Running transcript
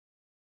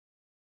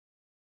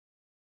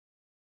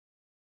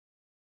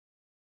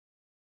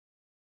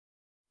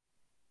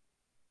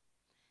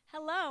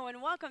Hello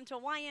and welcome to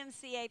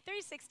YMCA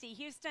 360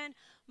 Houston.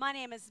 My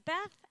name is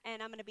Beth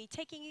and I'm going to be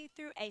taking you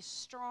through a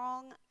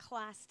strong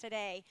class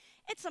today.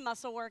 It's a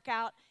muscle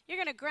workout. You're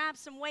going to grab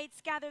some weights,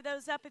 gather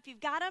those up if you've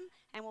got them,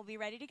 and we'll be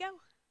ready to go.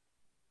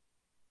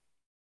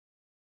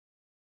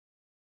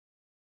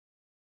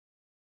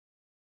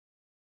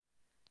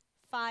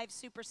 Five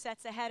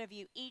supersets ahead of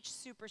you, each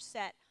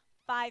superset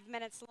 5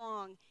 minutes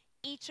long.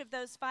 Each of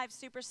those 5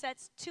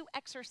 supersets, 2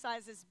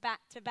 exercises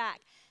back to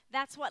back.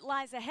 That's what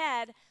lies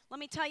ahead. Let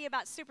me tell you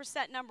about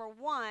superset number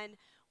 1.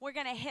 We're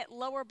going to hit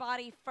lower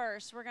body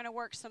first. We're going to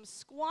work some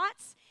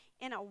squats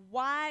in a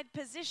wide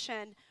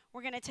position.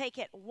 We're going to take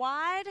it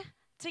wide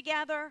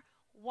together,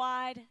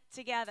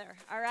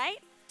 all right?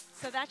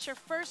 So that's your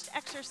first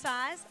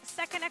exercise.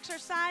 Second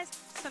exercise,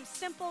 some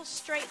simple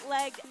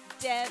straight-legged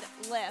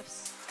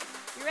deadlifts.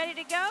 You ready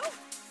to go?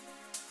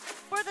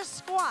 For the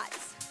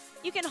squats,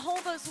 you can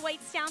hold those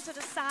weights down to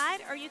the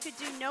side or you could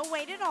do no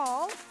weight at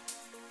all.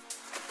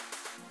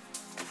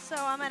 So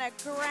I'm going to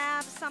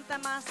grab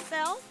something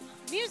myself.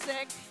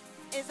 Music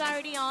is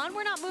already on.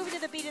 We're not moving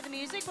to the beat of the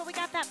music, but we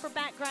got that for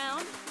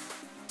background.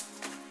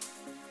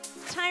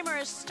 Timer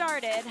has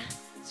started.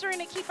 So we're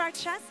going to keep our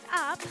chest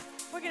up.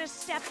 We're going to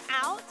step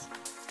out.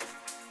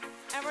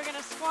 And we're going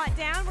to squat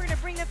down. We're going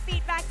to bring the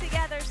feet back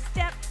together.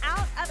 Step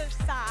out, other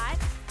side.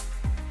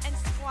 And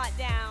squat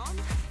down.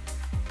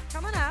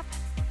 Coming up.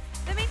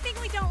 The main thing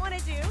we don't want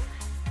to do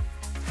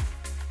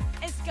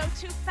is go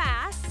too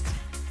fast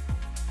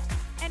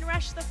and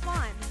rush the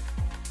fun.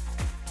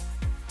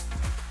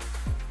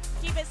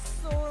 Keep it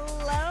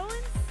slow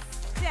and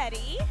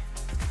steady.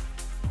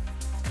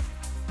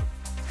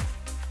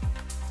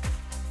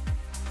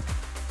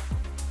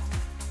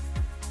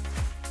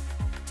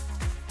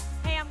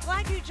 Hey, I'm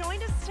glad you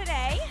joined us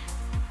today.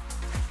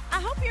 I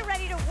hope you're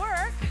ready to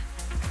work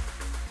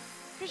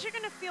because you're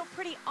going to feel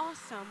pretty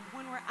awesome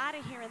when we're out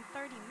of here in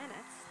 30 minutes.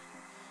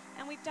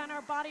 And we've done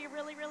our body a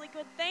really, really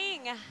good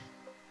thing.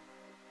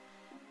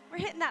 We're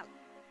hitting that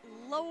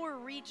lower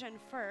region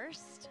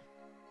first.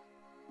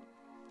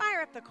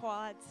 Fire up the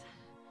quads.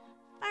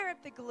 Fire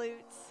up the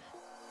glutes.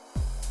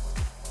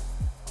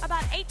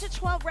 About 8 to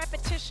 12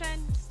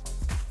 repetitions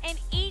in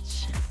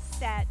each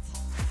set.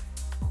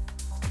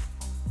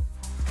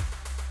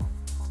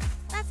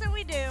 That's what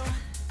we do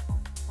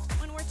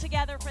when we're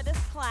together for this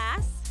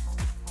class.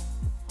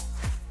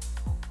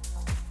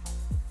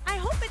 I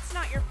hope it's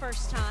not your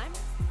first time.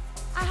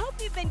 I hope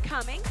you've been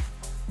coming,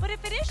 but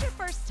if it is your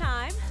first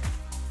time,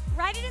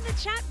 write it in the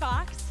chat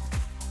box.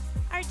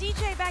 Our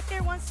DJ back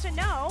there wants to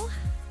know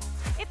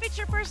if it's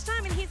your first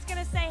time, and he's going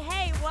to say,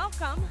 hey,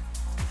 welcome.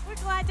 We're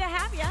glad to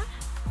have you.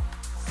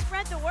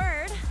 Spread the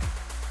word.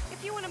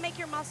 If you want to make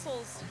your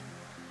muscles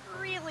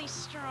really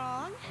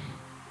strong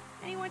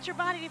and you want your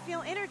body to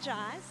feel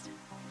energized,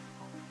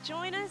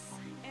 join us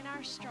in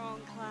our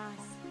strong class.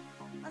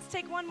 Let's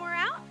take one more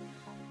out.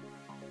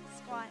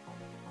 Squat.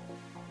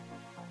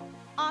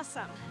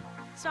 Awesome.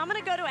 So I'm going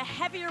to go to a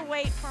heavier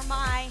weight for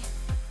my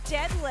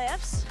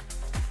deadlifts.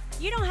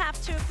 You don't have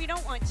to if you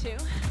don't want to.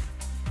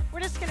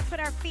 We're just going to put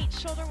our feet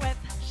shoulder width,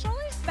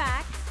 shoulders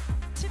back,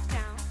 tip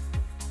down.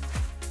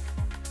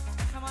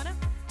 Come on up.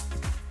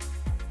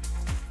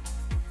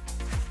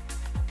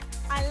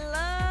 I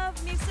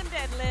love me some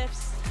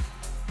deadlifts.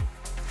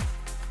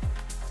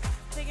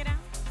 Take it out.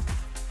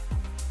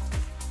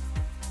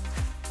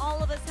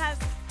 All of us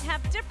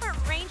have different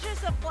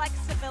ranges of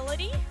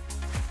flexibility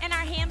in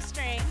our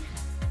hamstring.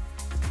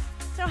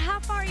 So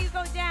how far you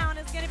go down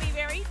is going to be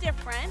very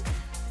different.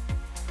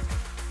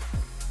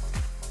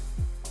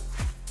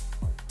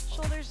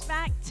 Shoulders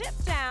back, tip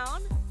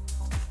down.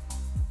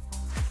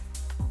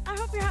 I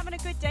hope you're having a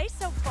good day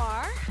so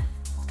far.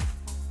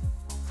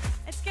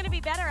 It's going to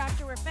be better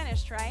after we're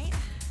finished, right?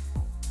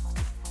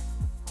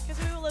 Because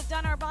we will have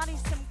done our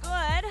bodies some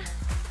good.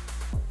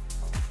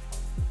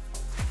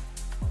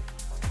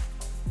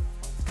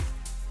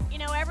 You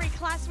know, every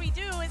class we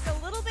do is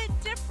a little bit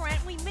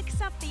different. We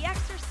mix up the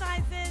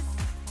exercises,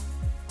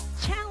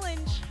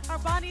 challenge our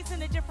bodies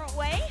in a different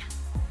way.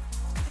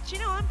 But you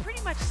know, I'm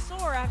pretty much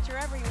sore after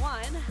every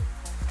one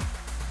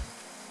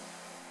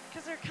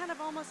because they're kind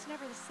of almost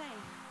never the same.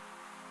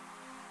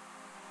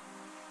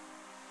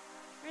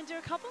 We're going to do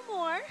a couple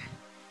more.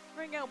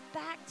 We're going to go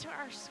back to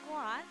our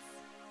squats.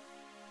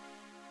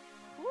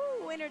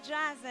 Woo,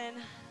 energizing.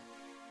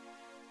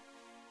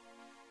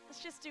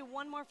 Let's just do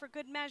one more for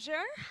good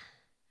measure.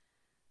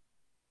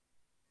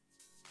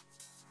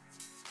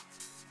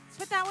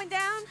 Put that one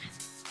down.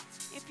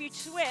 If you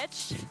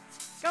switched,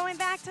 going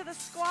back to the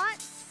squat,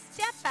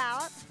 step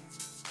out,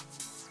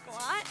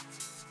 squat.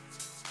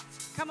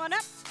 Come on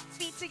up,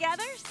 feet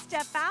together,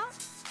 step out,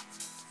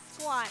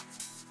 squat.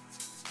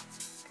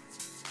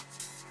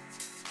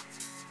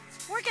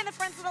 Working the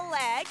fronts of the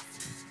legs.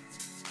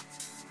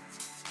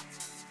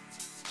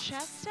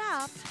 Chest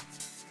up.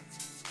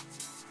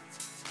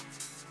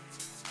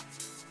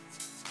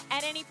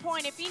 At any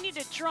point, if you need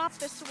to drop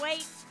this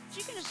weight,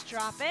 you can just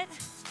drop it.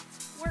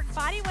 Work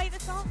body weight,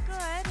 that's all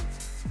good.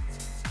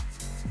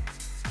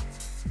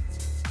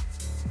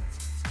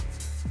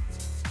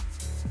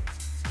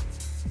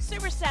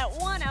 Superset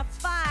 1 of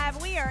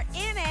 5. We are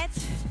in it.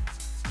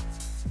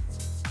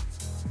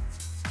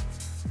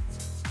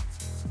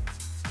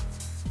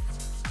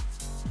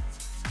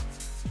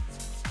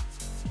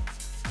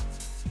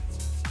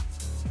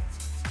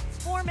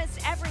 Form is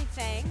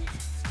everything,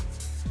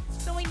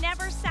 so we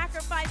never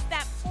sacrifice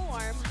that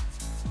form.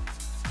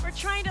 We're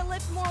trying to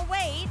lift more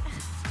weight.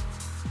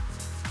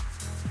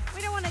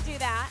 We don't want to do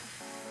that.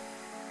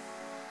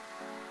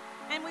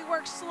 And we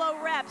work slow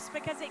reps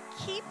because it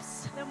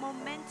keeps the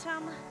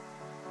momentum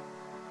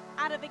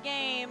out of the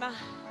game.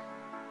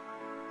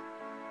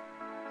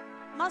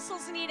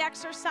 Muscles need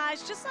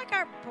exercise just like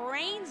our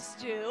brains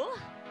do.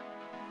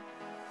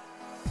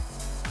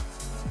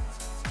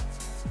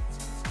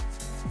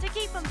 To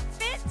keep them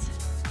fit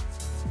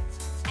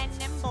and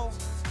nimble.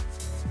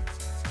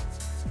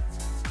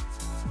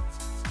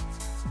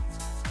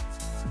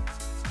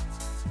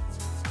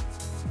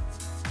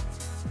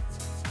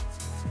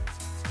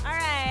 All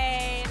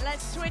right,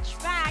 let's switch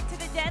back to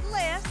the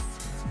deadlifts.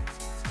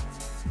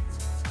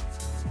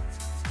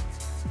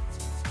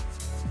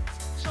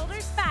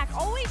 Shoulders back,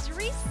 always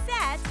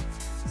reset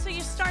so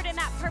you start in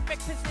that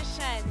perfect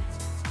position.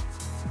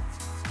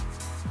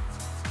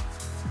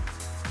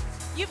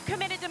 You've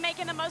committed to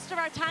making the most of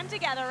our time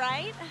together,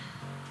 right?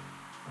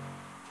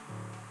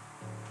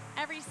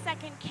 Every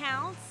second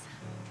counts.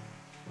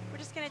 We're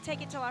just gonna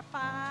take it till our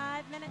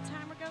 5-minute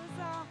timer goes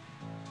off.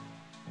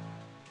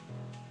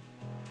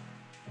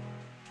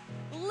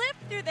 Lift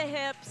through the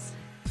hips,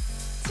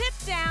 tip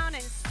down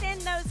and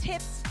send those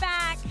hips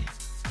back.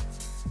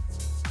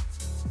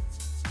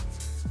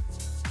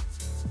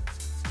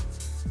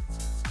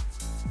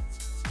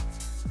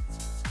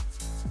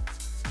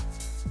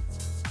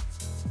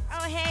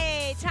 Oh,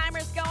 hey,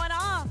 timer's going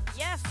off.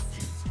 Yes.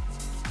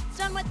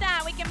 Done with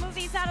that. We can move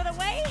these out of the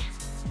way.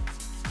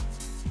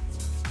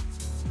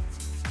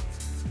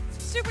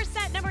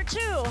 Superset number 2.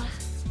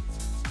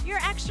 Your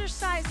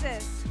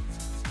exercises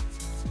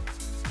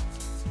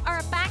are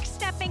a back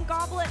stepping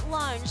goblet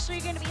lunge. So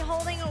you're going to be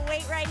holding a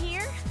weight right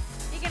here.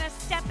 You're going to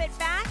step it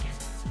back,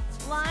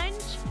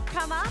 lunge,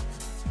 come up,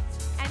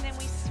 and then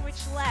we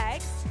switch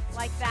legs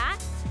like that.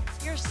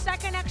 Your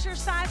second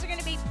exercise are going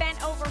to be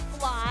bent over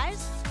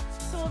flies.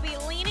 So we'll be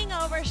leaning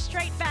over,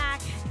 straight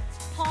back,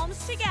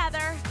 palms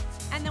together,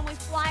 and then we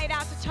fly it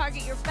out to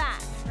target your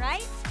back,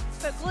 right?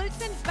 So glutes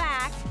and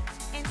back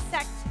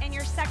in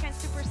your second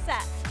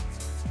superset.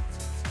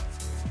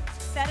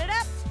 Set it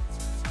up.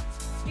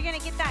 You're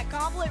gonna get that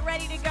goblet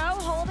ready to go,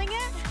 holding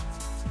it.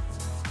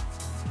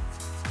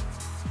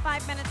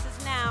 5 minutes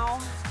is now.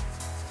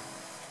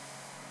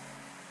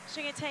 So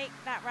you're gonna take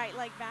that right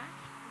leg back,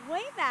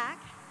 way back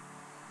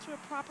to a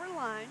proper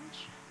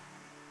lunge.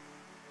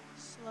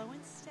 Slow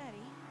and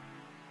steady.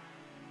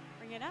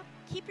 Bring it up.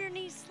 Keep your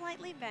knees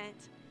slightly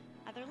bent.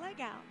 Other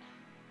leg out.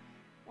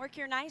 Work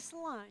your nice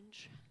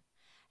lunge.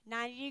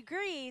 90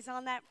 degrees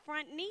on that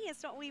front knee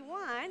is what we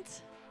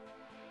want.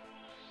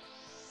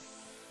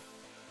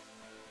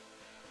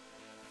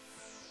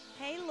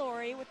 Hey,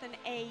 Lori with an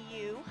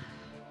AU.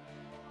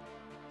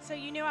 So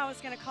you knew I was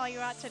going to call you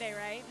out today,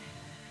 right?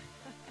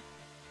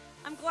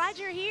 I'm glad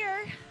you're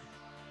here.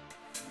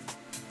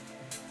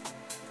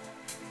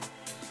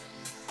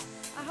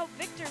 I hope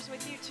Victor's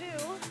with you too,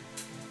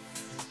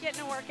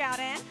 getting a workout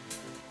in.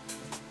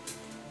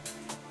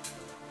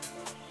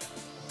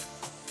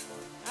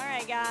 All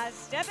right, guys,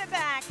 step it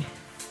back.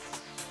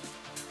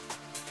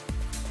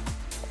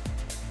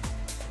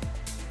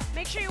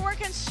 Make sure you're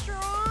working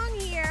strong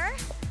here.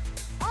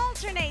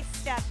 Alternate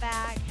step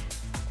back.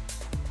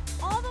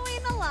 All the way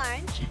in the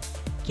lunge.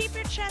 Keep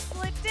your chest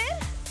lifted.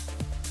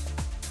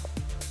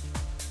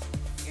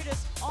 You're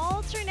just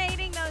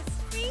alternating those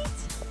feet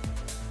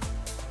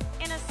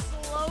in a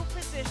slow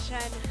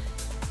position.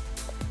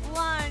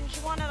 Lunge,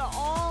 one of the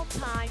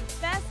all-time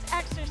best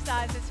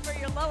exercises for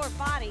your lower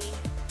body.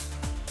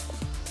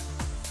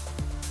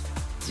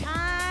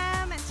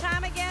 Time and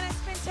time again,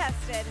 it's been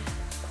tested.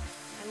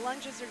 And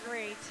lunges are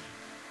great.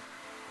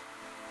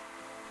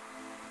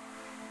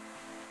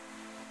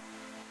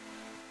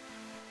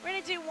 We're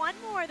gonna do one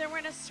more, then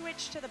we're gonna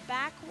switch to the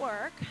back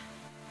work.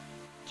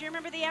 Do you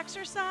remember the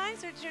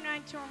exercise, or do you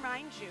need to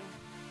remind you?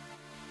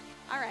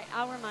 All right,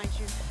 I'll remind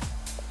you.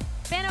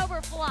 Bent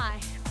over fly,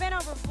 bent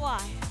over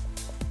fly.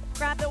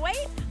 Grab the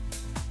weight.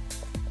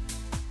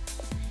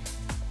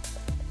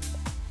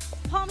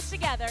 Palms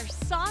together,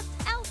 soft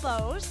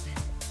elbows.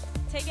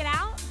 Take it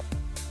out,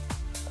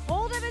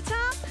 hold at the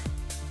top,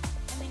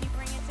 and then you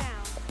bring it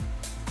down.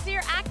 So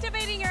you're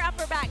activating your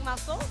upper back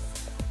muscles.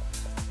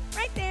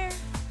 Right there.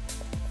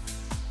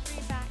 Bring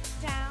it back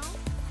down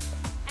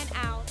and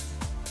out.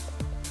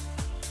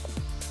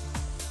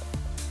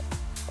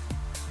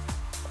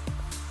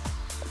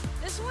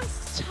 This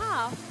one's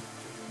tough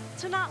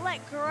to not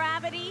let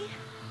gravity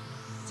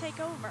take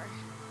over.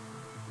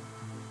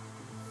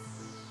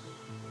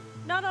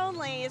 Not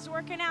only is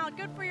working out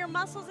good for your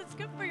muscles, it's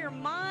good for your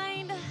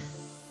mind.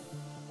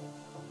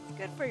 It's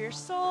good for your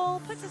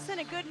soul. Puts us in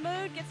a good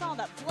mood, gets all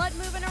the blood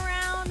moving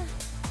around.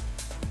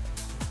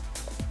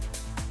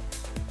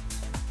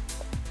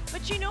 But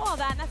but you know all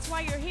that, and that's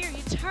why you're here.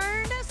 You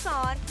turned us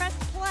on, press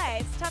play.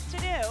 It's tough to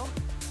do.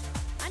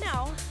 I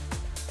know.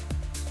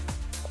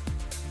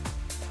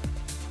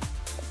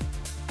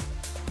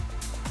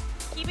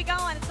 Keep it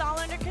going. It's all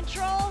under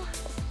control.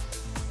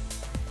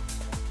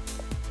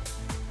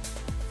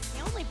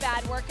 The only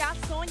bad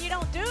workout's the one you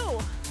don't do.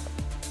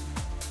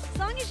 As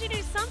long as you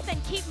do something,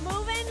 keep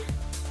moving,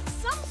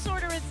 some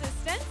sort of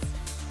resistance.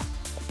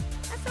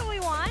 That's what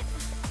we want.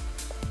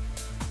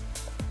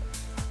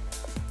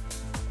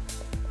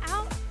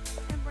 Out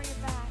and bring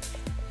it back.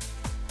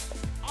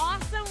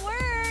 Awesome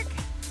work.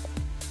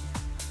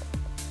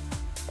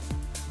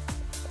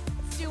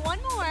 Let's do one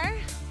more.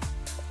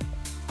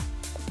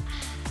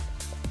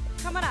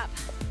 Coming up.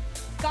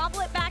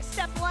 Goblet back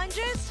step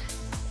lunges.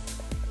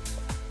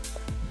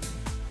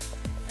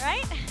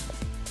 Right?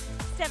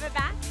 Step it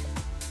back.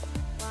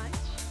 Lunge.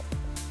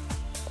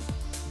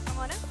 Come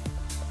on up.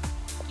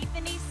 Keep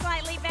the knees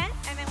slightly bent,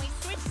 and then we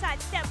switch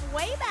sides. Step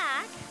way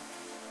back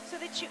so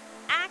that you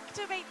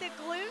activate the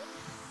glute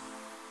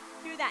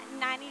through that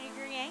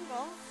 90-degree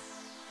angle.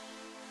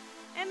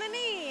 And the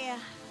knee.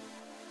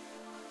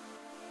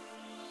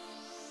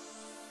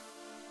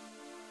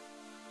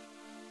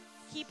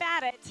 Keep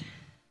at it.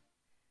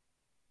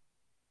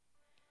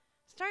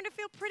 Starting to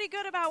feel pretty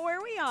good about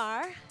where we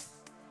are.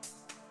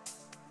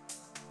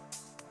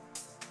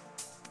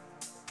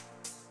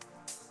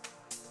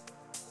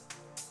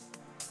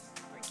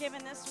 We're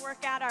giving this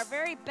workout our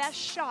very best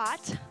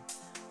shot.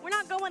 We're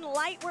not going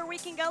light where we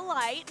can go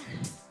light.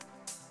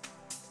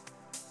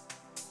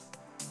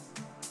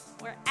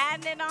 We're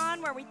adding it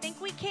on where we think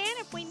we can.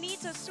 If we need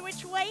to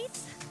switch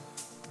weights,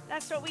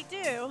 that's what we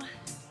do.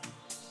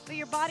 But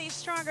your body is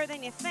stronger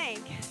than you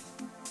think.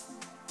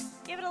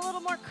 Give it a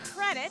little more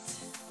credit.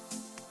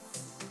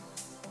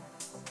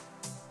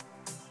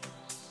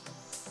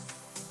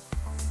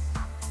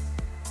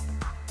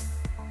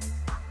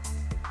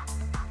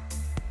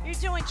 You're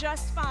doing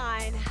just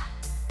fine.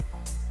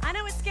 I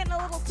know it's getting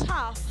a little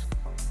tough.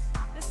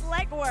 This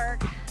leg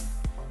work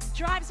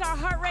drives our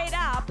heart rate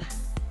up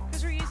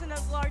because we're using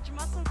those large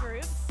muscle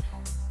groups,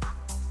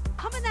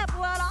 pumping that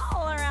blood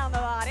all around the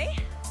body.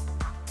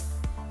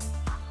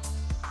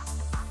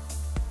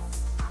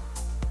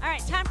 All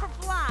right, time for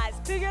flies.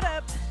 Pick it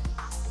up.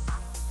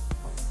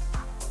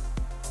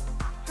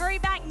 Hurry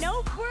back,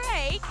 no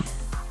break.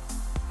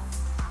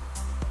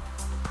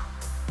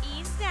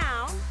 Ease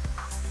down.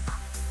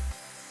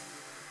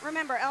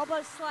 Remember,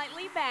 elbows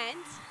slightly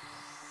bent.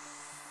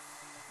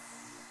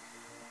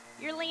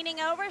 You're leaning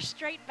over,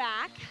 straight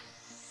back.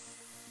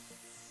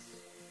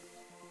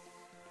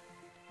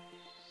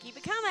 Keep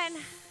it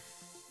coming.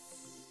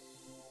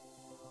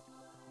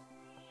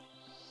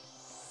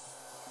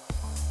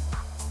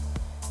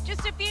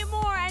 Just a few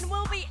more and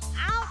we'll be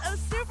out of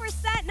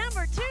superset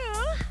number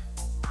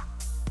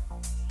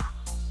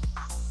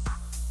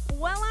 2.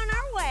 Well on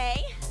our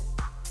way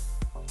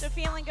to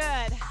feeling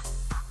good.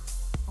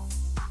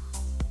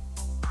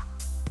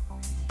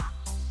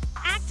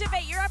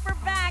 Activate your upper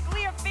back.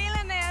 We are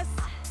feeling this.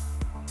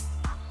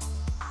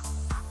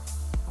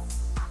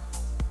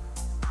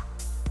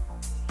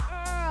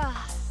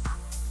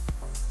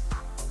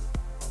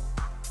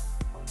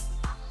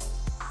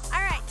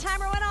 All right,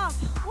 timer went off.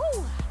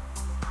 Woo!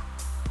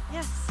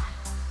 Yes.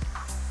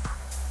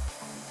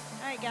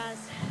 All right, guys.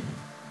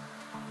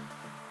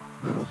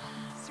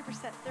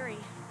 Superset 3.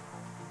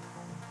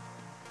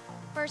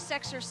 First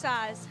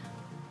exercise.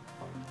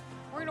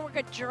 We're gonna work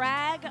a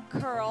drag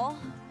curl.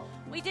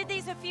 We did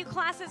these a few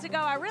classes ago.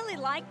 I really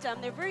liked them.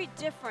 They're very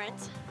different.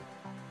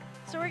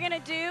 So what we're gonna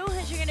do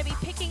is you're gonna be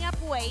picking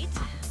up weight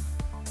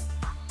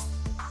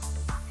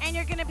and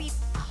you're gonna be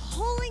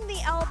pulling the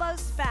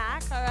elbows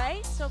back, all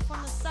right? So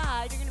from the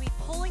side, you're gonna be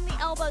pulling the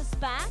elbows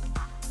back,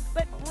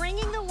 but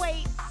bringing the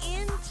weight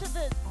into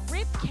the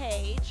rib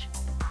cage,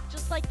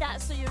 just like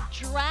that. So you're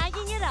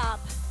dragging it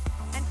up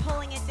and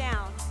pulling it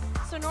down.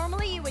 So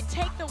normally you would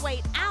take the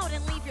weight out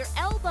and leave your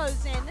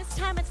elbows in. This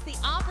time it's the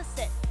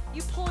opposite.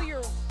 You pull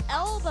your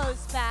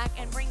elbows back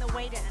and bring the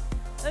weight in.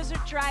 Those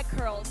are drag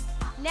curls.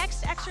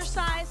 Next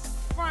exercise,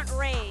 front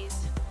raise.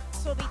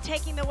 So we'll be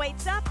taking the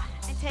weights up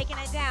and taking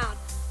it down.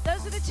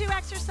 Those are the 2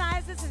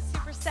 exercises in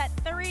superset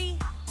 3.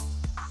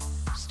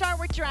 Start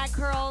with drag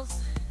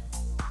curls.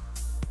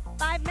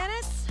 5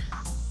 minutes.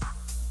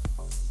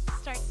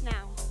 Starts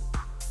now.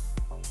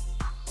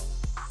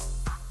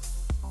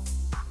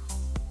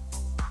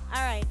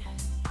 All right.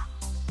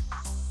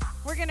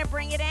 We're gonna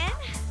bring it in.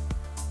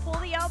 Pull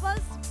the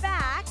elbows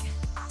back,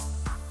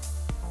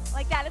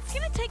 like that. It's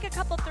gonna take a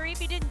couple 3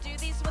 if you didn't do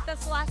these with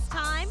us last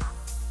time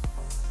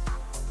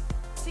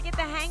to get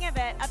the hang of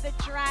it, of the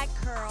drag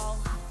curl.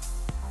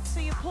 So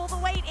you pull the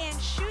weight in,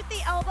 shoot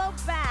the elbow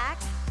back.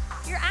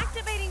 You're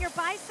activating your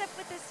bicep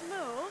with this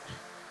move.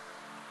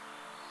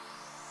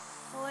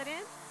 Pull it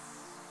in,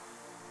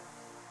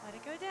 let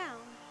it go down.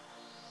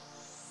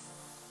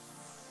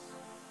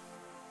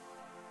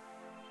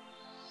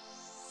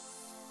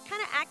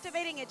 Kind of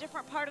activating a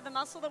different part of the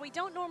muscle that we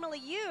don't normally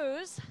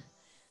use.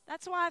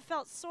 That's why I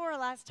felt sore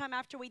last time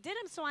after we did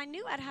them, so I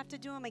knew I'd have to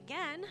do them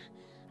again.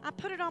 I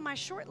put it on my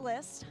short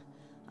list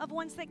of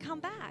ones that come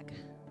back.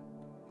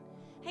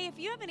 Hey, if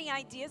you have any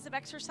ideas of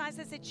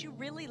exercises that you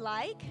really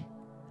like,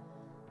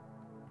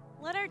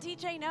 let our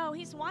DJ know.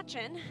 He's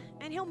watching,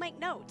 and he'll make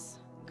notes,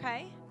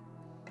 okay?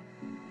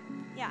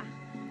 Yeah,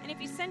 and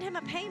if you send him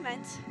a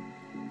payment,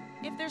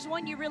 if there's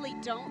one you really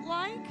don't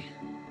like,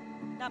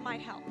 that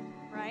might help,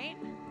 right?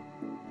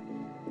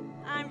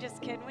 I'm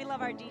just kidding. We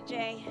love our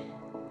DJ.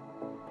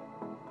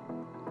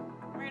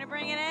 We're gonna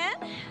bring it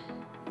in.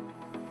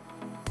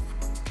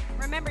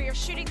 Remember, you're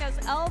shooting those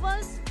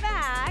elbows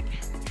back,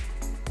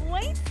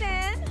 weights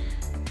in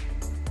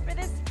for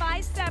this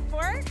bicep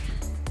work.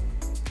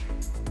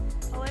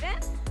 Pull it in.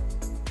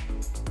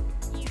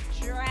 You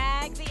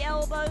drag the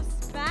elbows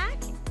back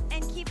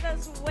and keep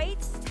those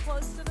weights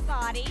close to the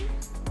body.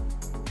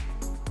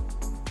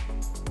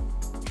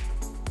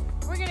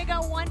 We're gonna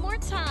go one more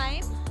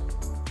time.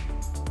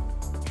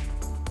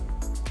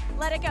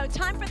 Let it go.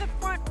 Time for the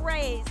front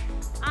raise.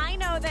 I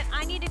know that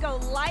I need to go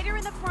lighter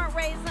in the front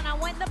raise than I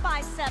went in the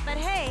bicep, but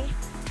hey,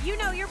 you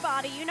know your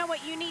body. You know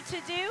what you need to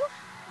do.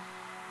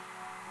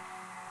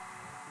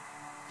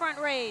 Front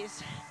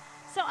raise.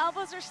 So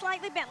elbows are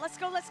slightly bent. Let's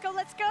go, let's go,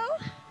 let's go.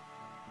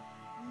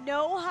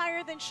 No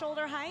higher than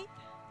shoulder height.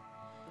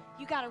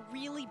 You gotta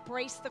really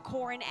brace the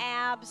core and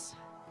abs.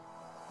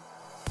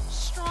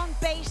 Strong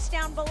base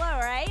down below,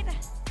 right?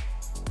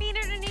 Feet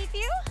underneath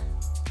you.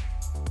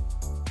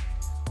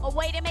 A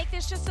way to make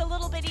this just a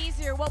little bit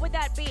easier, what would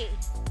that be?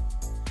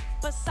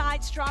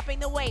 Besides dropping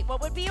the weight,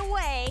 what would be a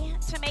way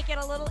to make it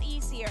a little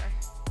easier?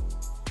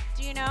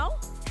 Do you know?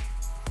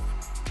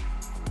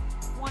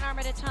 One arm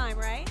at a time,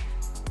 right?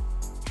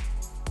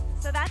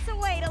 So that's a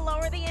way to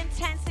lower the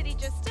intensity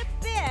just a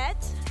bit.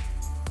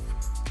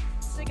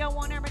 So go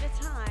one arm at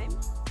a time.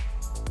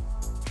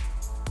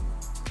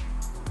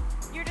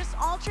 You're just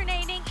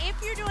alternating. If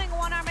you're doing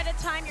one arm at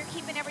a time, you're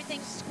keeping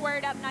everything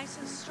squared up nice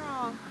and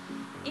strong.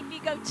 If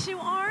you go two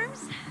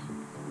arms,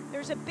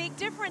 there's a big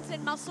difference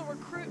in muscle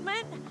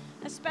recruitment,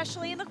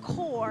 especially in the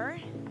core,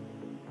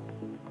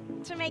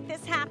 to make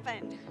this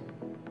happen.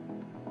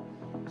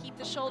 Keep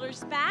the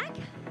shoulders back.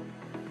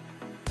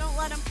 Don't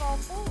let them fall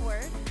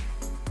forward.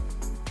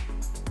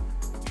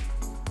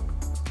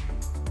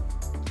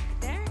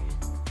 There.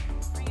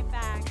 Bring it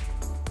back.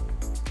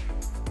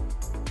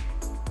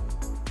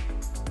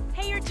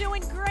 Hey, you're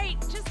doing great.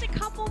 Just a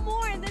couple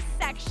more in this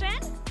section.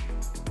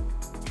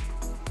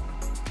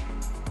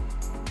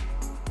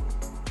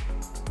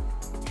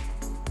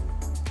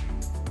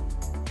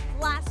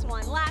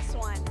 Last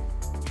one.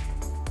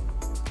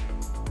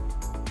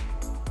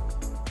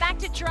 Back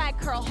to drag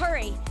curl,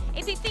 hurry.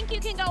 If you think you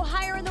can go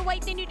higher in the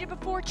weight than you did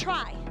before,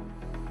 try.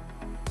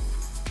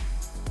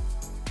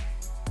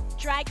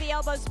 Drag the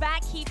elbows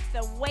back, keep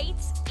the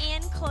weights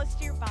in close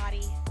to your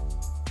body.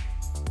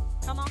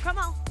 Come on, come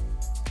on.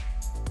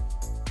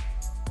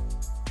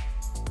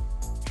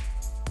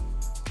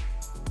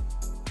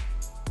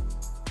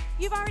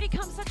 You've already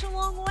come such a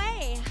long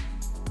way.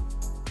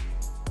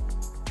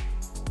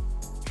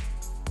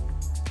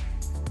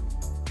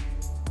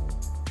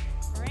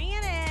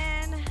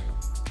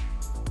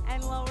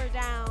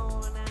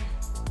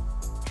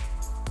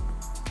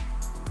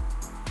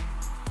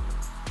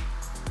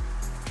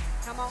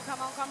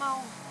 Come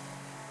on.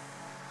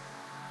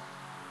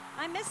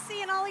 I miss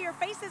seeing all of your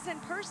faces in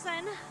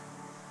person.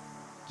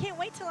 Can't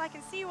wait till I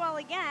can see you all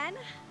again.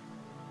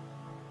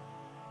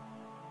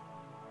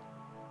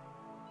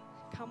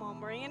 Come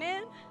on, bring it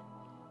in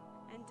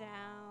and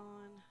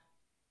down.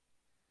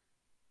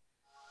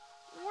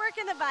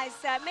 Working the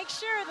bicep. Make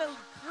sure the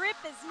grip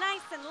is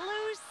nice and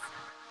loose.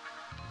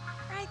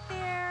 Right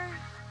there.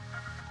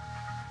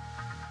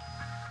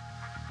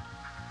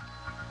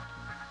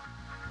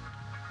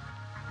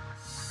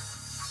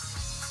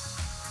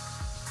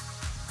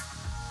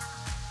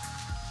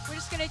 We're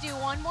just gonna do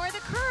one more of the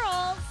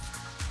curls.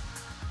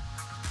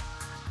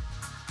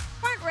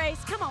 Front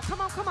raise, come on,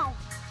 come on, come on.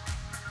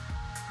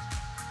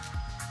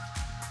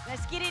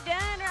 Let's get it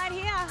done right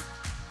here.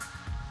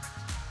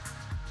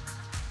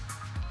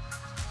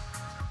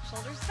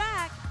 Shoulders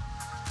back,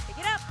 pick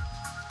it up.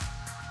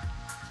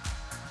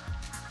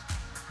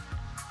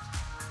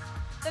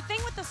 The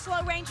thing with the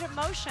slow range of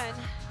motion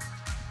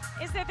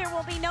is that there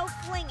will be no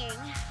flinging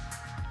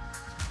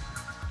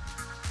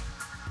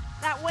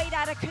that weight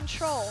out of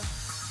control.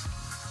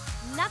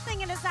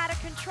 Nothing is out of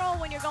control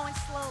when you're going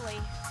slowly.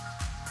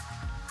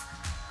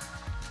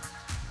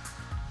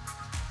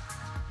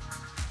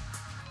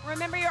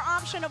 Remember your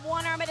option of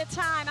one arm at a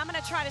time. I'm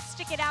gonna try to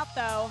stick it out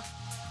though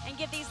and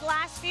get these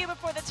last few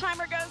before the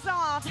timer goes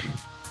off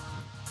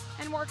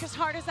and work as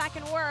hard as I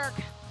can work.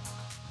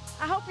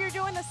 I hope you're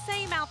doing the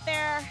same out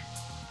there.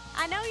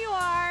 I know you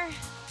are.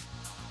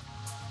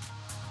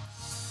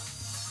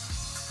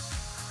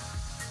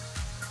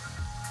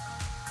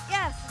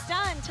 Yes,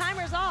 done,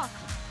 timer's off.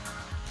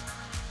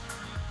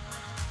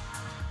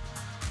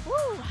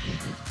 Woo.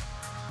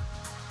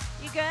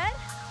 You good?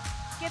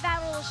 Give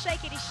that a little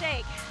shakety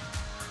shake.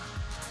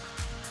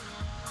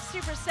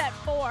 Superset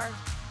 4.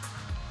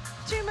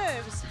 2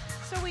 moves.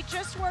 So we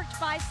just worked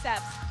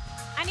biceps.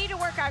 I need to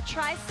work our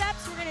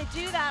triceps. We're gonna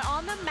do that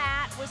on the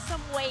mat with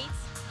some weights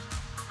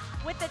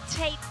with the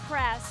Tate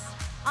press.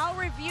 I'll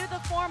review the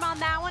form on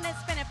that one.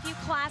 It's been a few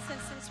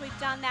classes since we've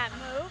done that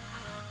move.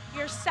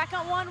 Your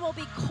second one will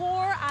be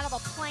core out of a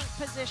plank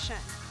position.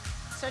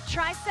 So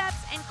triceps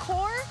and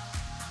core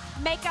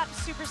make up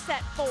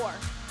superset 4.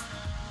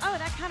 Oh,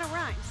 that kind of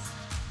rhymes.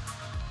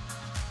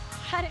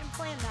 I didn't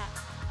plan that.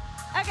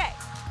 Okay.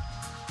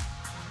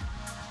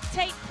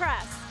 Tate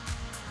press.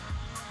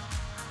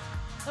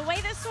 The way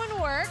this one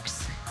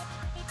works,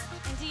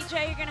 and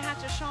DJ, you're gonna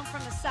have to show them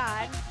from the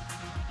side.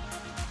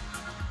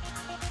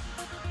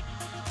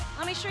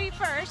 Let me show you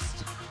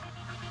first.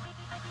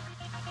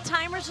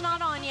 Timer's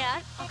not on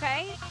yet,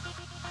 okay?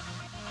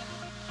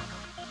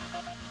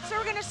 So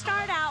we're gonna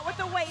start out with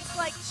the weights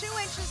like 2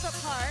 inches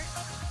apart,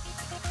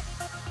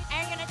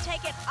 and you're gonna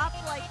take it up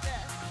like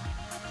this.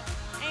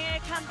 And you're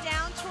gonna come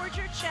down towards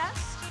your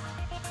chest,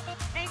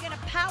 and you're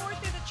gonna power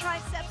through the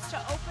triceps to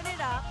open it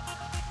up,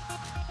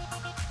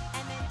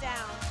 and then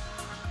down.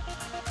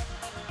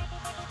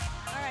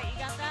 All right, you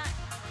got that?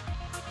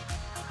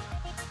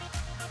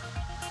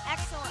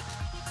 Excellent.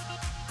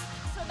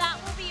 So that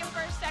will be your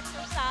first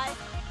exercise.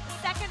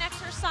 The second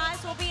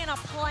exercise will be in a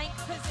plank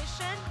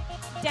position,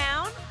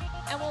 down,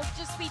 and we'll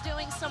just be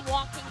doing some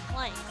walking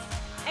planks.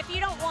 If you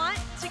don't want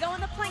to go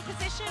in the plank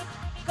position,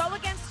 go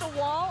against the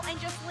wall and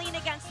just lean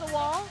against the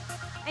wall,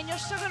 and you're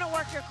still gonna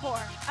work your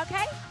core,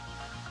 okay?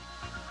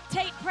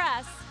 Tate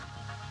press.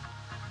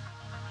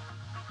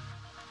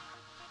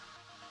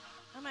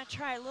 I'm gonna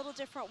try a little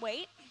different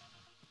weight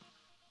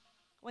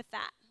with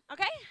that,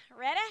 okay?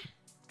 Ready?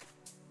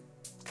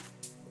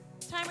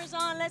 Timer's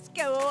on, let's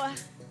go.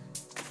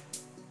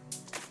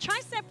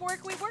 Tricep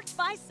work, we worked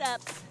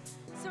biceps,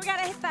 so we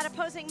gotta hit that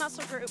opposing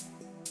muscle group.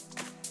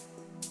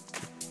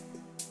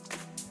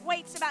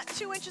 Weights about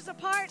 2 inches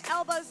apart,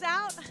 elbows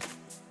out.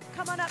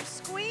 Come on up,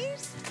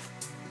 squeeze.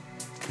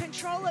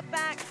 Control it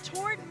back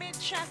toward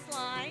mid-chest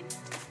line.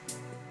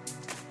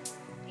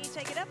 And you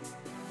take it up,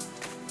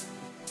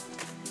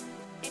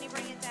 and you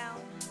bring it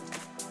down.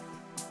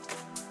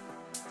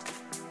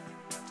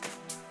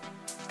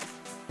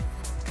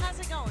 How's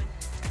it going?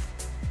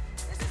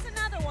 This is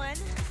another one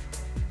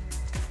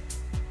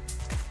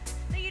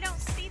that you don't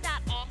see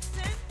that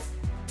often,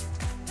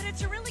 but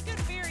it's a really good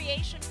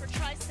variation for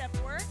tricep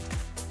work.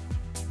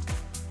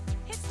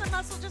 Hits the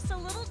muscle just a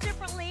little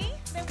differently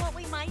than what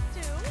we might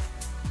do,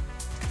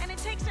 and it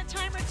takes a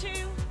time or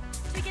two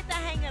to get the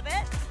hang of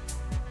it.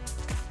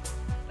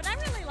 But I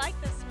really like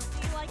this one.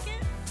 Do you like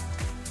it?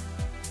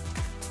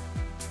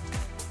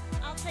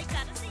 I'll take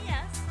that as a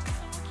yes,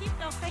 so we'll keep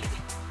going.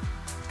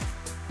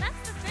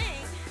 That's the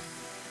thing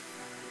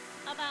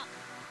about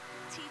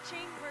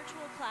teaching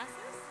virtual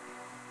classes,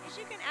 is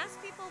you can ask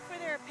people for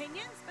their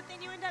opinions, but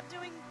then you end up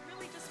doing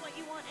really just what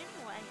you want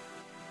anyway.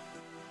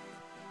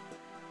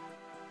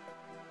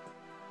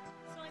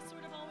 So I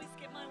sort of always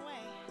get my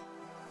way.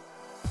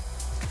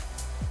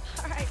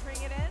 All right,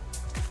 bring it in.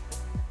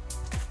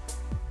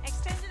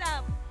 Extend it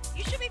up.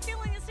 You should be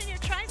feeling this in your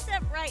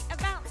tricep right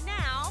about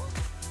now.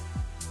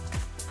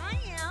 I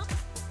am.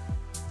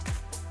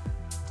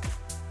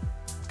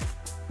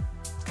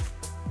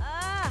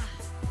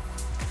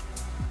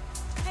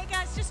 Hey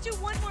guys, just do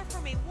one more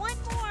for me. One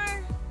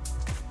more.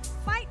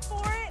 Fight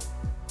for it.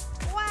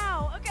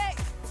 Wow, okay.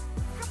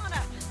 Come on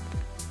up.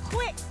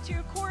 Quick to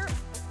your core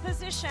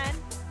position.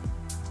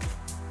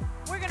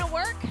 We're gonna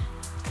work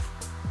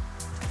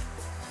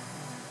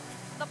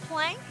the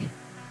plank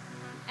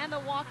and the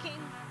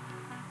walking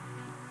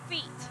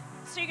feet.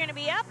 So you're gonna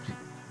be up,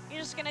 you're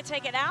just gonna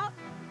take it out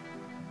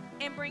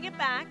and bring it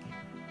back,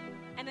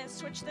 and then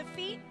switch the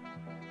feet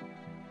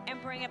and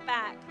bring it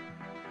back.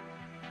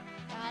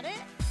 Got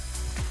it?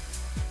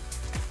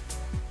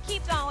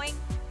 Keep going.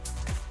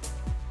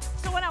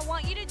 So what I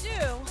want you to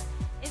do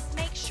is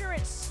make sure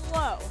it's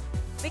slow,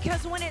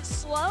 because when it's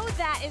slow,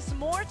 that is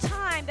more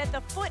time that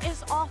the foot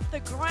is off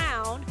the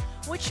ground,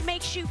 which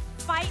makes you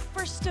fight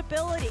for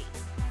stability.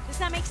 Does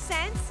that make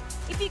sense?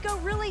 If you go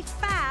really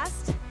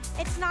fast,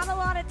 it's not a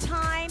lot of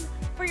time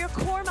for your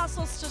core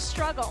muscles to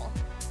struggle.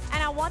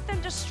 And I want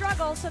them to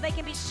struggle so they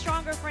can be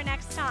stronger for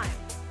next time.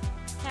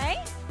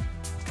 Okay?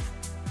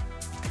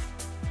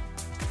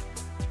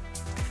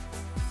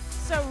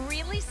 So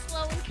really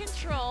slow and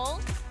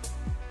controlled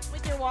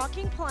with your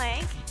walking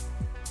plank.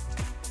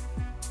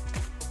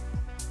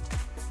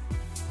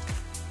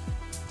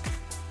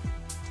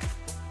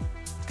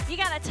 You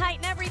gotta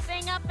tighten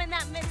everything up in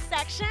that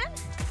midsection.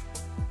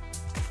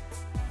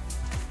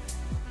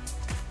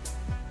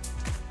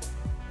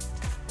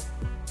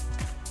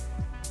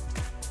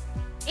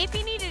 If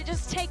you need to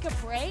just take a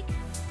break,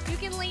 you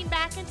can lean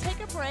back and take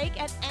a break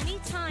at any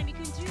time. You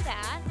can do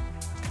that.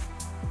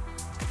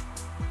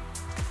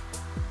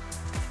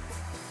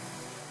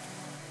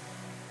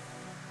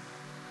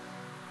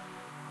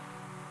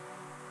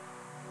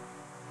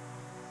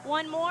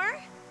 One more.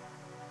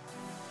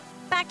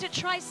 Back to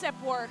tricep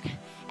work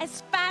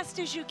as fast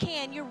as you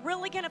can. You're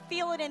really going to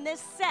feel it in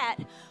this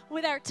set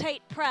with our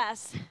Tate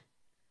press.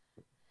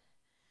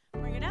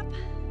 Bring it up.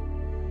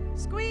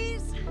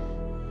 Squeeze.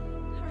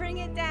 bring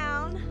it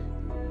down.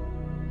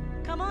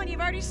 Come on,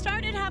 you've already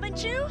started,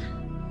 haven't you?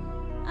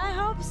 I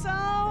hope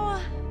so.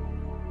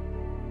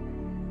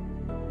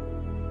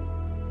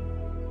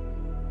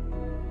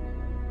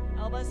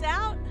 Elbows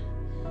out.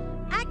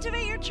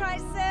 Activate your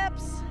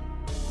triceps.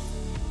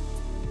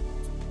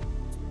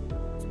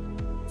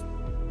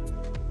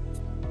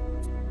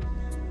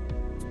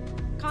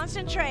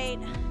 Concentrate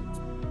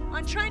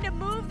on trying to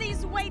move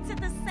these weights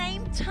at the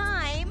same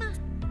time.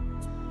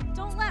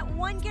 Don't let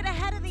one get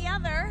ahead of the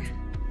other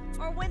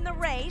or win the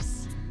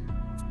race.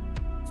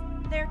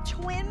 They're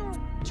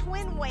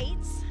twin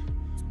weights,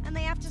 and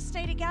they have to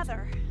stay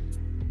together.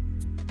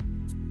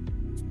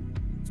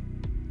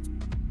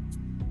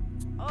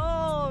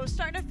 Oh,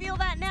 starting to feel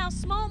that now.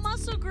 Small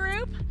muscle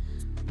group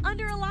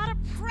under a lot of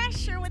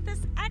pressure with this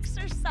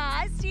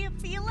exercise. Do you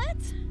feel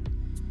it?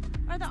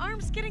 Are the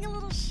arms getting a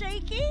little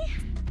shaky?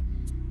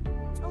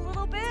 A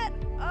little bit?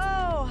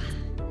 Oh,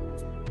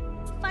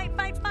 fight,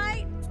 fight,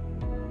 fight.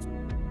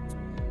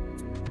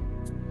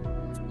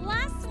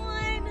 Last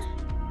one.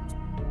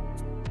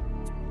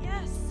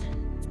 Yes.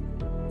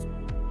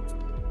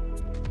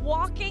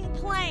 Walking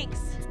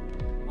planks.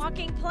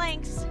 Walking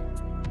planks.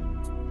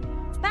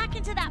 Back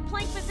into that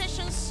plank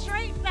position,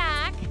 straight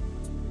back.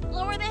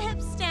 Lower the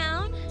hips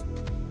down,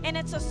 and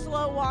it's a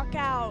slow walk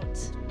out.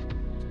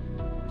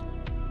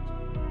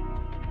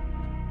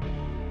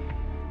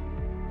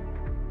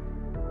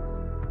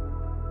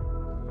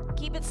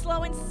 Keep it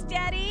slow and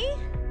steady.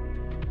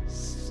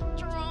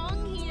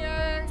 Strong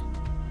here.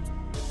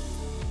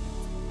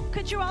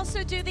 Could you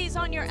also do these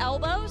on your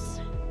elbows?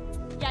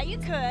 Yeah, you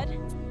could.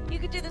 You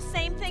could do the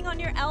same thing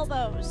on your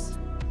elbows.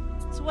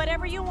 It's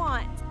whatever you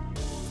want.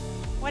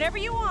 Whatever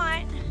you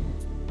want.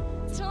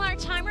 Until our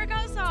timer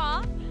goes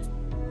off.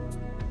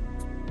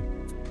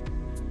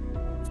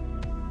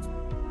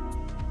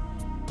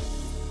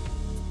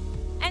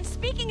 And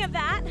speaking of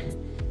that,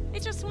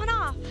 it just went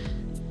off.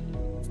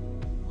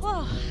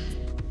 Whew.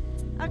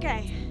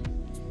 Okay,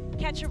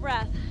 catch your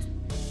breath.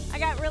 I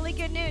got really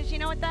good news. You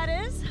know what that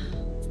is?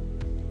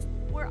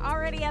 We're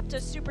already up to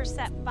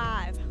superset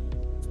 5.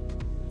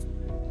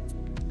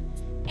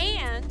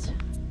 And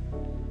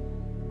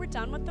we're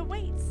done with the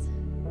weights.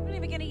 We're not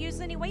even gonna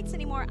use any weights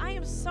anymore. I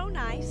am so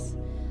nice.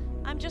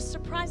 I'm just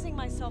surprising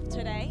myself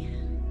today.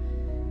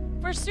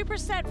 For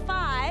superset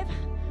 5,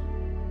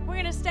 we're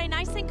gonna stay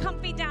nice and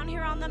comfy down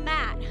here on the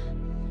mat.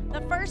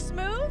 The first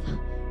move,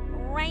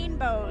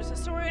 rainbows.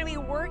 So we're gonna be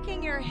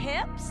working your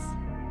hips.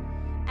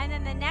 And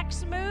then the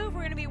next move,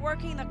 we're gonna be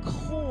working the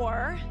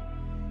core.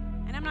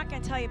 And I'm not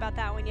gonna tell you about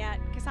that one yet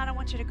because I don't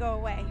want you to go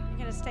away. You're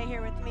gonna stay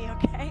here with me,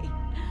 okay?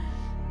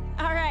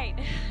 All right,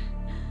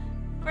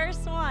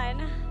 first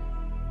one,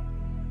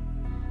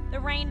 the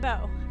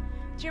rainbow.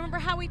 Do you remember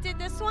how we did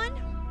this one?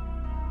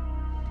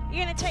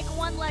 You're gonna take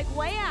one leg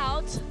way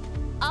out,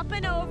 up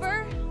and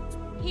over,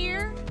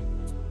 here,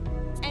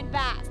 and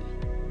back.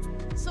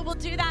 So we'll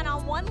do that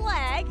on one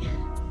leg,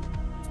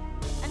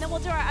 and then we'll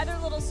do our other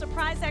little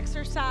surprise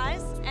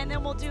exercise, and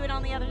then we'll do it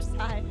on the other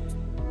side.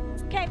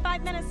 Okay,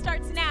 5 minutes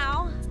starts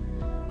now.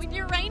 With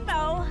your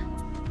rainbow,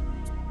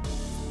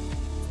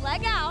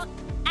 leg out,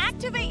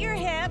 activate your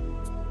hip.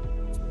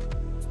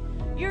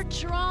 You're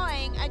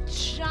drawing a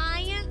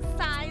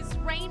giant-sized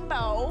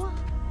rainbow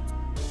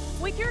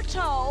with your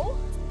toe,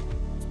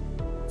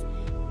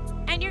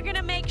 and you're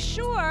gonna make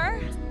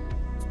sure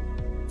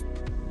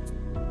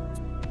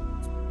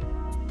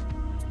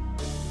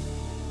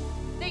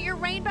that your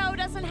rainbow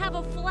doesn't have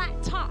a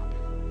flat top.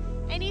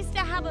 It needs to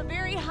have a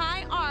very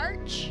high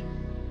arch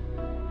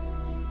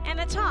and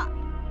a top.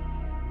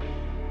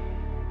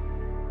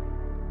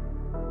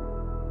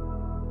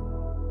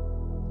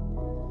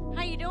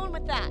 How you doing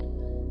with that?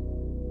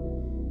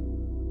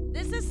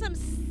 This is some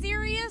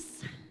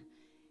serious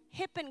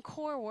hip and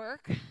core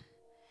work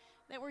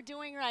that we're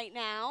doing right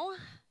now.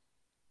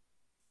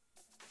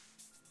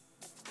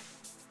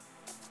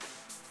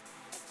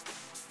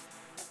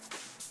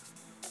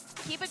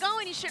 Keep it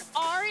going. You should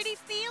already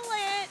feel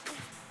it.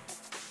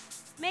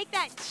 Make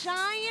that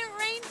giant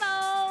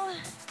rainbow.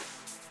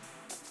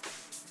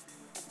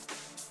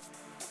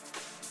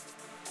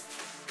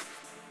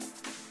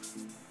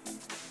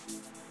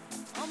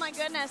 Oh my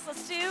goodness,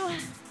 let's do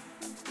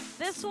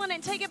this one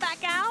and take it back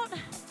out.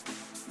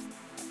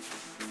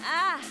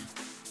 Ah,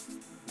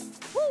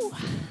 whew.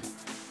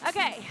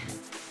 Okay,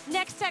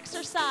 next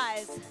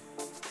exercise,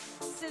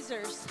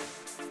 scissors.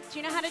 Do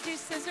you know how to do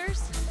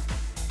scissors?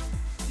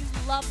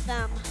 You love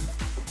them.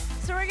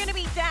 So we're gonna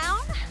be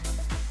down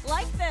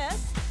like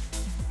this,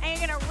 and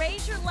you're gonna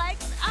raise your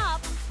legs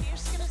up. You're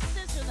just gonna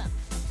scissor them.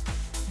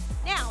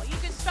 Now, you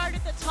can start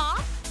at the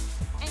top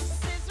and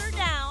scissor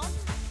down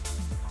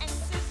and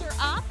scissor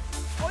up,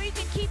 or you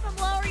can keep them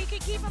low or you can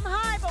keep them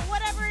high, but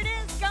whatever it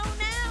is, go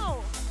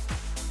now.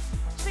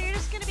 So you're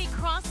just gonna be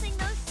crossing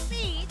those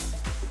feet.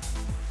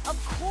 Of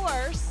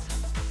course,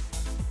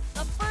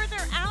 the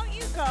further out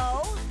you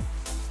go,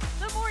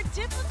 the more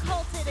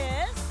difficult it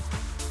is.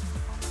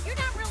 You're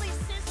not really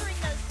scissoring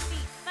those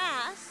feet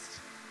fast.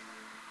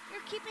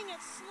 You're keeping it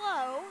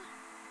slow,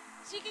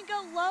 So you can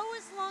go low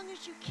as long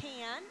as you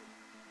can,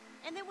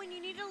 and then when you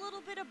need a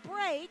little bit of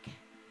break,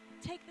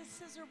 take the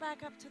scissor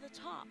back up to the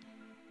top.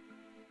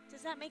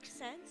 Does that make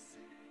sense?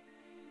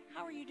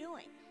 How are you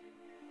doing?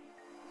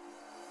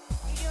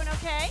 You doing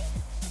okay?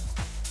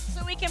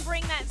 So we can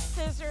bring that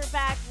scissor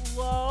back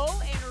low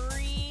and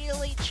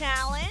really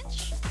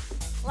challenge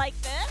like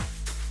this.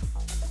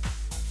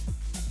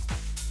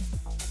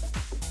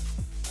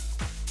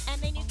 And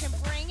then you can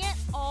bring it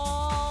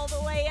all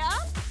the way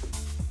up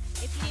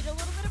if you need a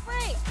little bit of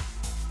break.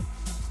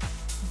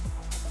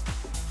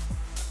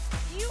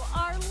 You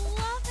are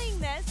loving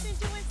this and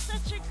doing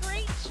such a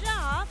great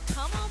job.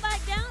 Come on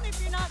back down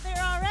if you're not there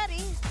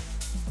already.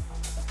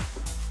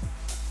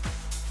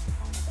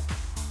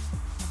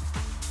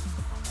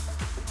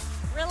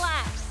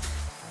 Relax.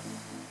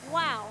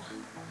 Wow.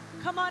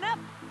 Come on up.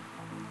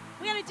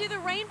 We got to do the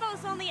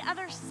rainbows on the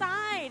other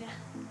side.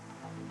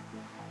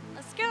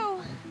 Let's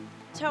go.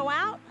 Toe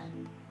out,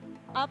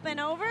 up and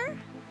over,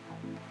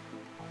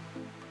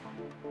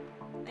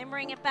 and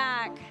bring it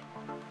back.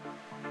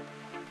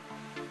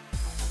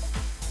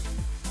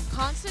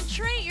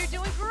 Concentrate, you're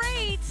doing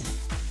great.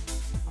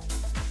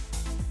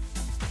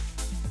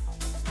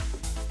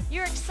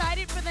 You're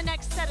excited for the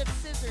next set of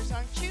scissors,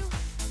 aren't you?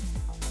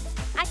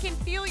 I can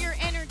feel your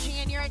energy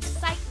and your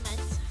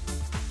excitement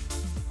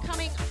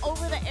coming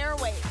over the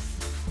airwaves.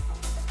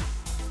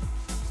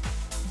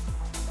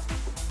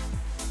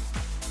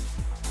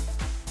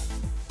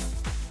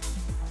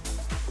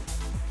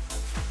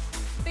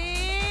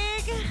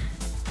 Big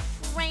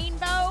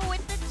rainbow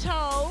with the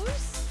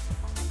toes.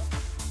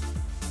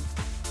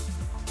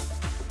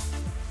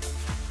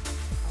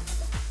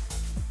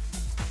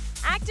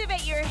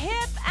 Activate your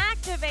hip,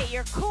 activate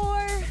your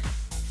core.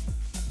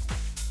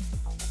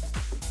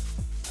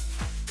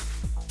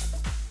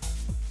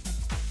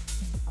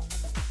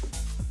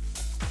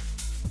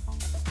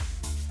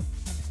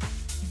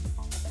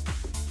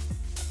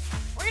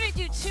 We're going to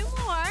do 2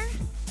 more.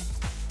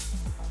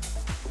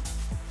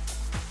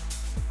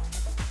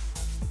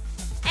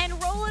 And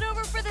roll it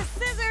over for the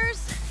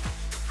scissors.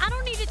 I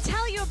don't need to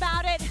tell you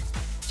about it.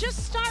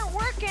 Just start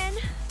working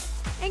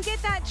and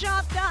get that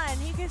job done.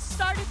 You can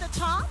start at the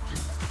top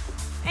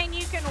and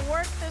you can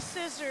work the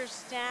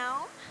scissors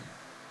down,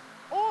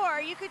 or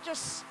you could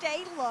just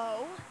stay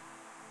low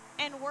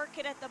and work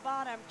it at the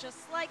bottom,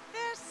 just like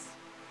this.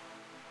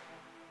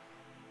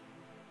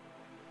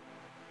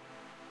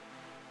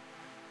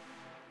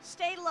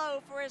 Stay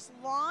low for as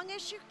long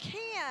as you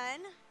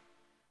can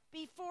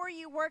before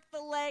you work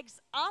the legs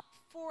up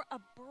for a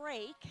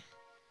break.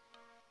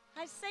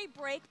 I say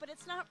break, but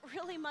it's not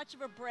really much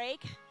of a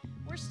break.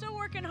 We're still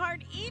working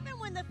hard even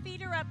when the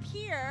feet are up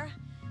here,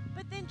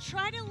 but then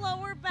try to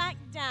lower back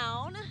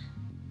down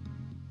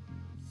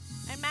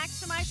and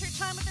maximize your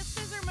time with the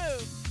scissor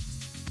move.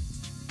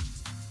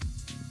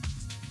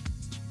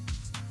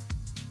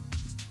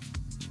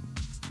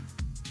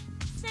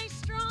 Stay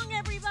strong,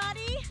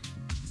 everybody.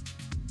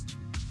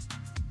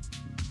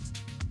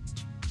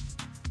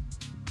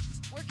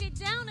 Work it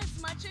down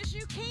as much as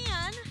you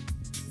can.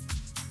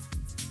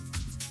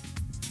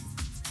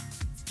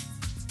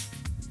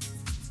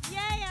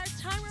 Yay, our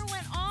timer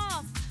went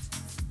off.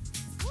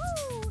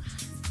 Woo!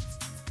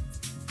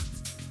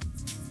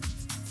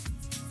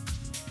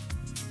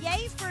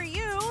 Yay for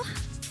you,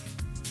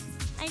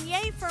 and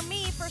yay for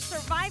me for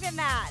surviving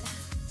that.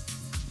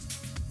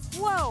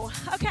 Whoa,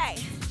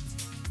 okay.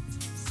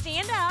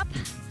 Stand up.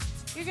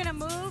 You're gonna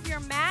move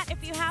your mat,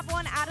 if you have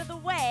one, out of the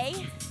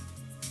way.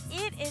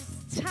 It is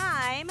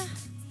time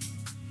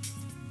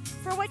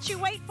for what you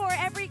wait for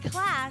every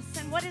class,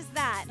 and what is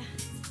that?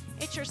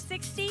 It's your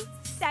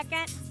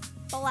 60-second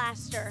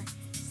blaster.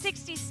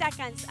 60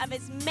 seconds of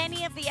as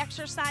many of the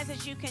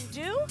exercises you can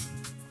do.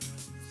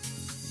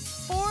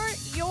 For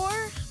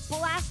your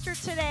blaster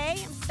today,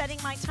 I'm setting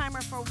my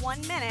timer for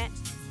 1 minute.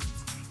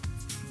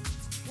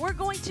 We're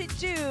going to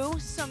do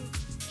some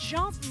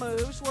jump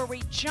moves where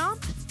we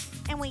jump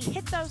and we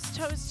hit those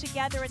toes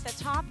together at the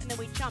top and then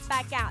we jump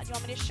back out. Do you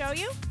want me to show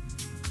you?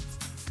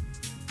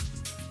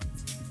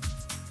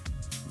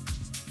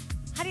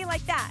 How do you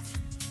like that?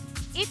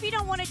 If you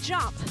don't want to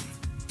jump,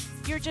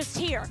 you're just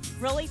here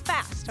really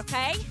fast,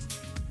 okay?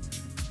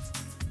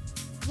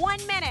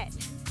 1 minute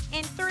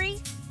in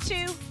 3,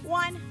 2,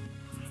 1,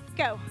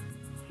 go.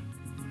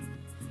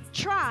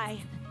 Try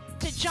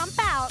to jump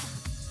out,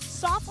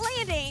 soft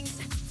landings.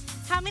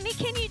 How many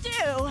can you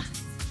do?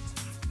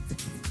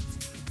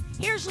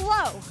 Here's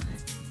low,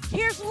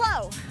 here's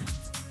low.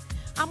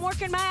 I'm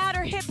working my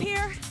outer hip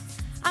here.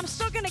 I'm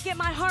still gonna get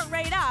my heart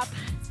rate up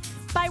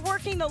by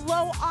working the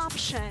low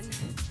option.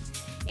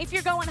 If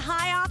you're going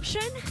high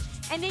option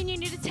and then you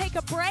need to take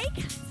a break,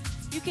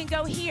 you can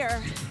go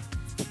here.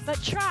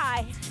 But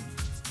try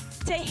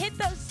to hit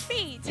those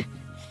feet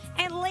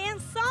and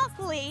land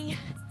softly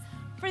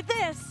for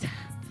this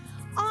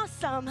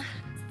awesome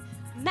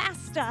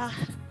master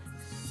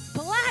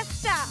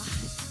blaster.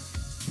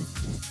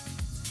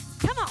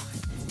 Come on.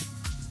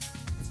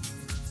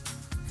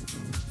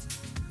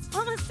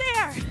 Almost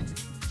there.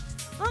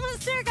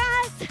 Almost there,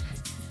 guys.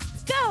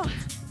 Go.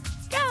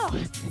 Go. go.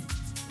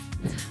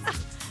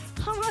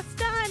 Almost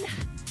done.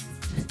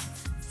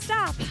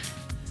 Stop.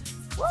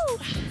 Woo.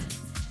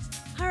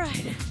 All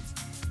right.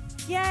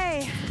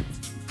 Yay.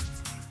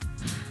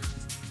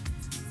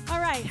 All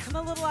right, I'm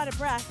a little out of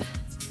breath.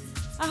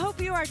 I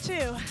hope you are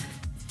too.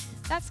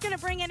 That's gonna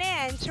bring an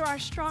end to our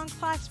strong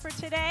class for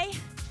today.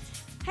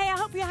 Hey, I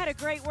hope you had a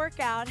great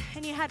workout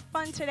and you had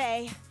fun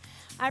today.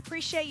 I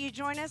appreciate you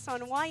joining us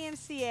on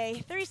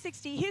YMCA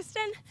 360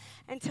 Houston.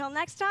 Until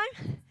next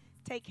time,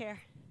 take care.